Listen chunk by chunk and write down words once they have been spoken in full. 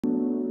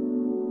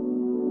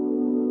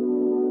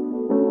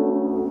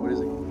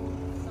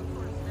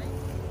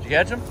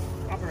catch him?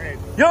 Copperhead.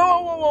 Yo,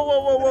 whoa, whoa, whoa,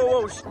 whoa,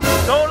 whoa,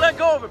 whoa. Don't let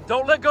go of him.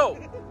 Don't let go.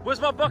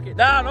 Where's my bucket?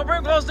 Nah, don't bring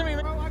him close to me.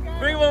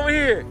 Bring him over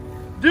here.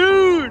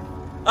 Dude,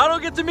 I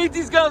don't get to meet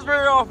these guys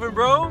very often,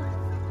 bro.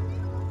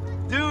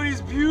 Dude,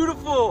 he's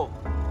beautiful.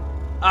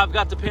 I've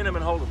got to pin him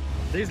and hold him.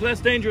 He's less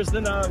dangerous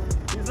than the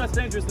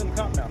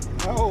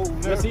cottonmouth. Oh,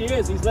 no. Yes, he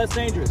is. He's less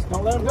dangerous.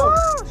 Don't let him go.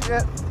 Oh,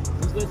 shit.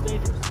 He's less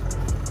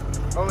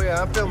dangerous. Oh,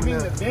 yeah, I'm filming You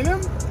mean that. the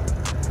venom?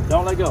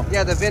 Don't let go.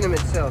 Yeah, the venom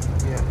itself.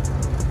 Yeah.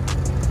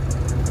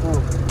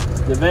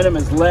 The venom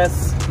is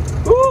less.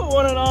 Ooh,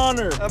 what an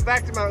honor. I'm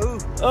back to my ooh.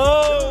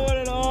 Oh, what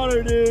an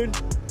honor, dude.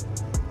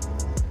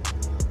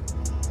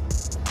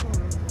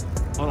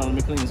 Hold on, let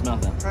me clean his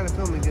mouth out. Trying to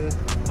film me good.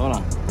 Hold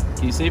on.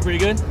 Can you see pretty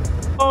good?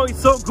 Oh, he's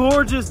so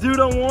gorgeous, dude.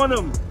 I want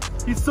him.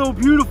 He's so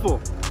beautiful.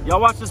 Y'all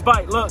watch this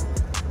bite. Look.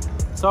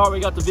 Sorry, we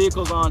got the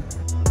vehicles on.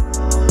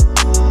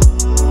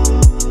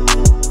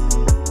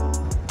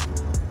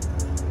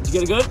 Did you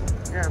get it good?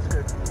 Yeah, it's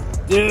good.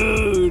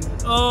 Dude.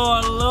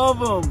 Oh, I love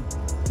him.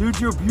 Dude,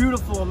 you're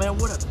beautiful, man.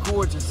 What a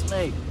gorgeous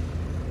snake.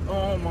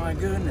 Oh, my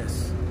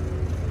goodness.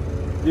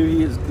 Dude,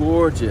 he is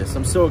gorgeous.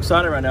 I'm so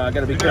excited right now. I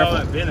got to be careful.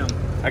 Look at all that venom.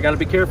 I gotta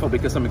be careful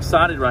because I'm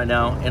excited right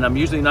now, and I'm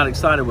usually not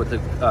excited with the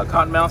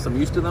cottonmouths. I'm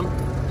used to them.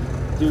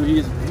 Dude, he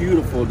is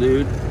beautiful,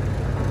 dude.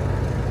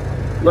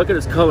 Look at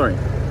his coloring.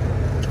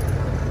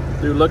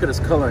 Dude, look at his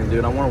coloring,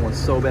 dude. I want one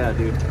so bad,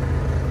 dude.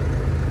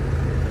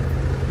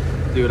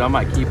 Dude, I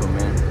might keep him,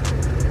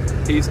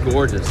 man. He's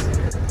gorgeous.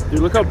 Dude,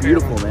 look how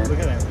beautiful, man. Look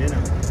at that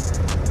venom.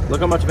 Look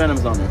how much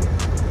venom's on there.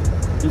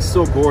 He's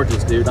so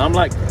gorgeous, dude. I'm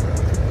like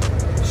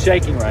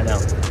shaking right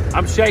now.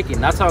 I'm shaking.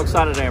 That's how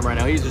excited I am right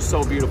now. He's just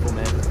so beautiful,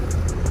 man.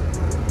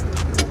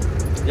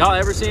 Y'all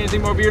ever seen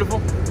anything more beautiful?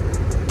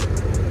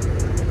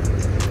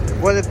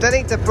 Well, if that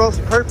ain't the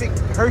most perfect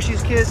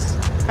Hershey's Kiss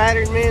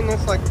pattern, man,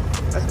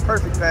 that's a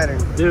perfect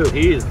pattern. Dude,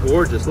 he is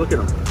gorgeous. Look at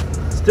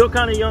him. Still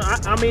kind of young.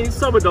 I mean, he's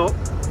sub-adult.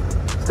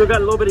 Still got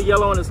a little bit of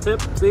yellow on his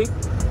tip. See?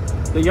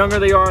 The younger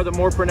they are, the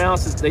more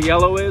pronounced the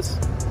yellow is.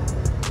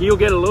 He'll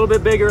get a little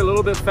bit bigger, a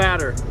little bit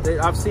fatter.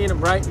 I've seen him,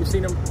 right? You've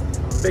seen him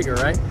bigger,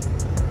 right?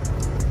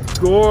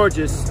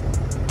 Gorgeous.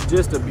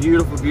 Just a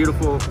beautiful,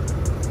 beautiful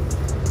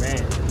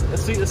man.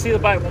 Let's see the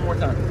bite one more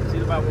time. See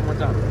the bite one more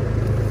time.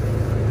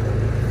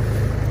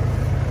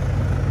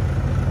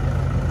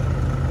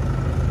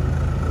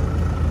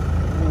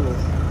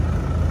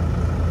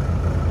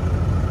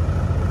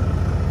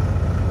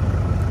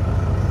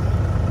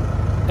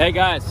 Hey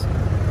guys,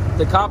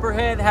 the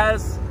copperhead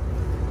has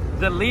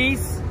the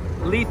least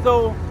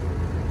lethal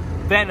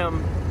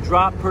venom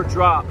drop per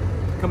drop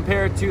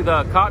compared to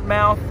the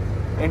cottonmouth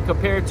and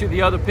compared to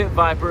the other pit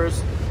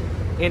vipers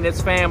in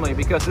its family,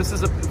 because this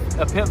is a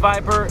pit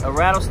viper, a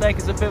rattlesnake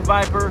is a pit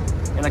viper,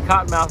 and a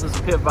cottonmouth is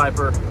a pit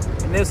viper,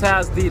 and this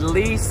has the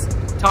least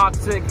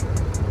toxic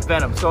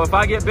venom. So if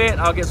I get bit,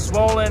 I'll get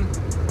swollen.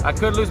 I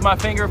could lose my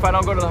finger if I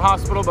don't go to the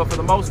hospital, but for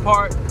the most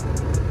part,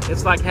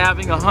 it's like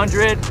having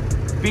 100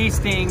 bee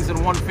stings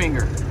in one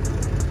finger.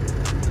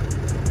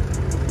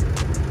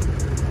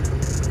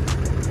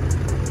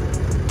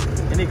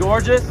 Isn't he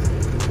gorgeous?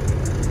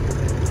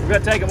 We're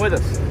gonna take him with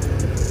us.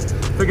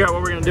 Figure out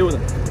what we're gonna do with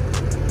him.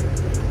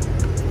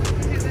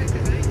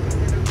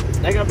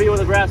 They're gonna be with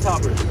the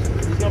grasshoppers.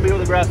 He's gonna be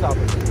with the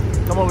grasshoppers.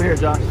 Come over here,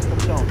 Josh. Come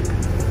show him.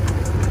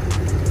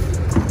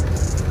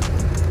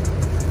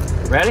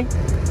 Ready?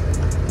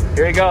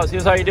 Here he goes.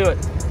 Here's how you do it.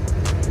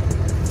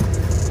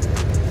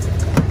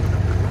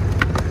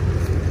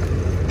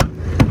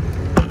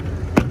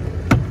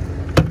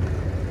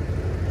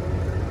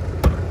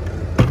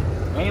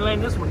 I ain't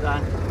letting this one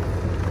die.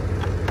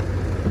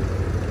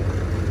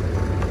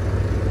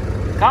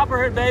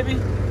 Copperhead, baby.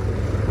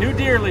 New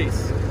deer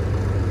lease.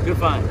 Good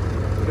find.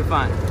 Good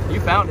find. You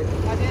found it.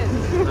 I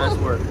did. Nice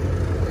work.